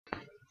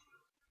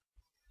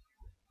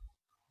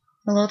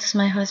The Lord is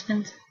my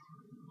husband.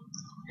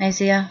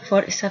 Isaiah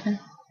 47.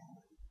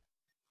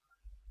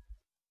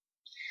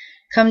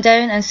 Come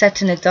down and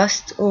sit in the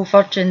dust, O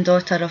virgin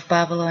daughter of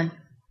Babylon.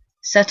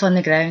 Sit on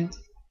the ground.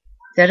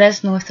 There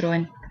is no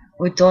throne,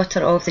 O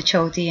daughter of the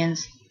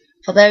Chaldeans,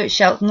 for thou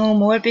shalt no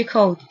more be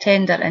called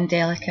tender and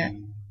delicate.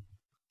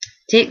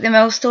 Take the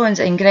millstones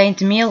and grind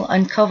meal,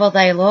 uncover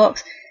thy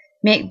locks,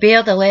 make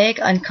bare the leg,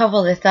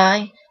 uncover the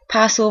thigh,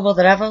 pass over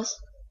the rivers.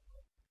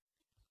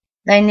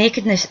 Thy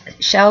nakedness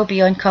shall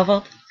be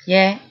uncovered,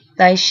 yea,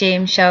 thy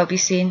shame shall be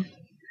seen.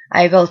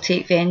 I will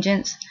take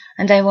vengeance,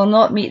 and I will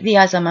not meet thee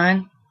as a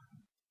man.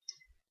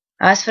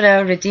 As for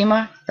our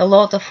Redeemer, the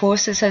Lord of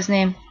hosts is his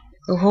name,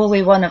 the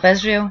Holy One of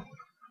Israel.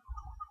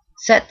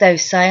 Sit thou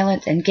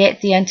silent, and get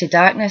thee into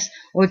darkness,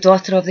 O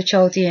daughter of the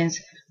Chaldeans,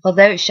 for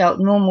thou shalt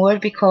no more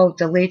be called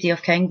the Lady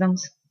of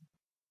Kingdoms.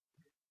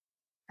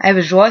 I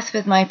was wroth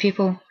with my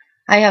people.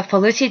 I have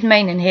polluted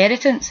mine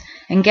inheritance,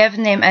 and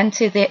given them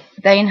into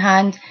thine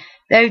hand.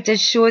 Thou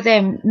didst show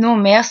them no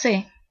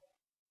mercy.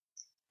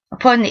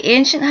 Upon the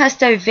ancient hast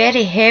thou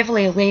very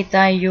heavily laid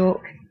thy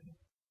yoke.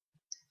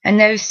 And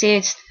thou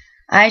saidst,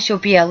 I shall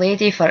be a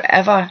lady for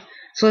ever,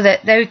 so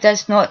that thou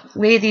didst not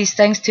lay these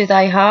things to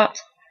thy heart,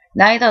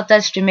 neither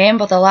didst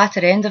remember the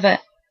latter end of it.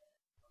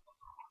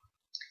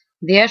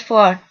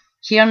 Therefore,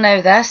 hear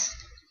now this,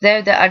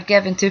 thou that art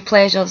given to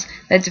pleasures,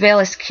 that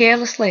dwellest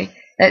carelessly,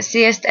 that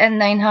sayest in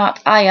thine heart,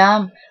 I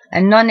am,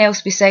 and none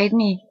else beside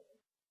me.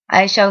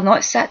 I shall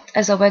not sit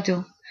as a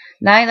widow,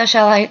 neither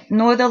shall I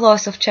know the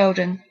loss of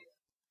children.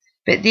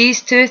 But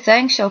these two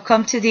things shall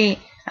come to thee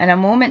in a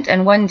moment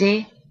and one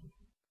day,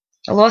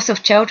 the loss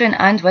of children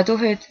and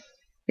widowhood.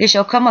 They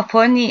shall come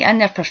upon thee in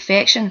their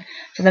perfection,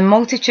 for the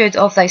multitude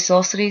of thy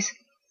sorceries,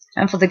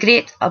 and for the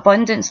great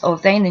abundance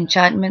of thine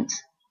enchantments.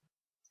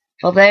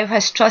 For thou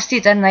hast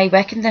trusted in thy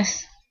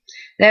wickedness.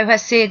 Thou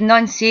hast said,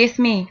 none saith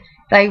me.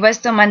 Thy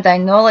wisdom and thy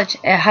knowledge,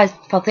 it has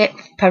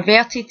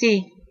perverted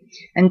thee.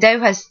 And thou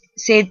hast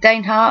said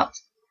thine heart,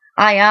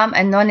 I am,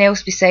 and none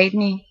else beside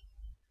me.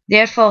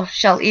 Therefore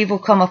shall evil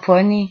come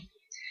upon thee.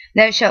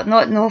 Thou shalt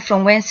not know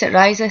from whence it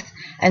riseth,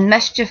 and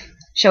mischief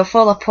shall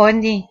fall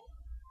upon thee.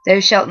 Thou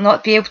shalt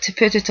not be able to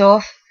put it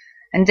off,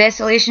 and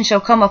desolation shall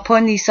come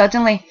upon thee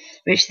suddenly,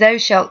 which thou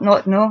shalt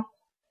not know.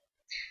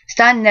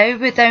 Stand now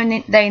with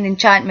thine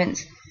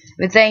enchantments,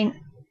 with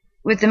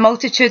the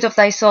multitude of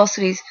thy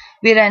sorceries,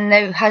 wherein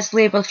thou hast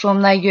laboured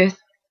from thy youth.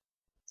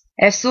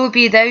 If so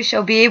be thou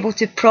shalt be able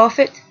to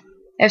profit,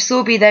 if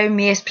so be thou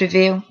mayest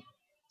prevail.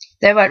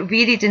 Thou art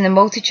wearied in the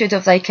multitude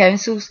of thy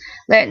counsels.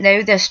 Let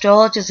now the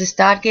astrologers, the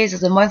stargazers,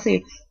 the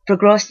monthly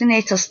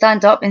procrastinators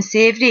stand up and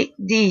save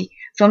thee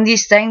from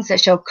these things that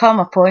shall come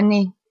upon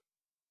thee.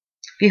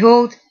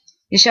 Behold,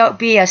 ye shall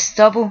be as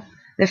stubble,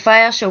 the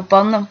fire shall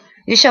burn them.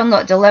 They shall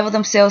not deliver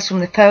themselves from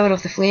the power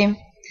of the flame.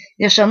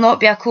 There shall not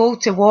be a coal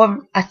to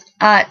warm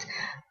at,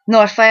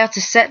 nor fire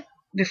to sit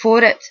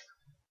before it.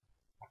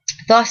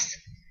 Thus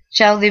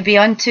shall they be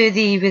unto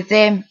thee with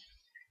them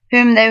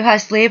whom thou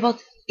hast laboured,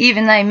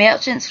 even thy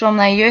merchants from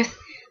thy youth.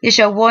 They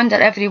shall wander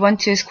every one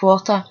to his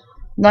quarter.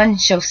 None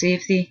shall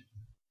save thee.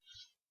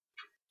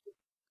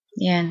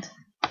 The end.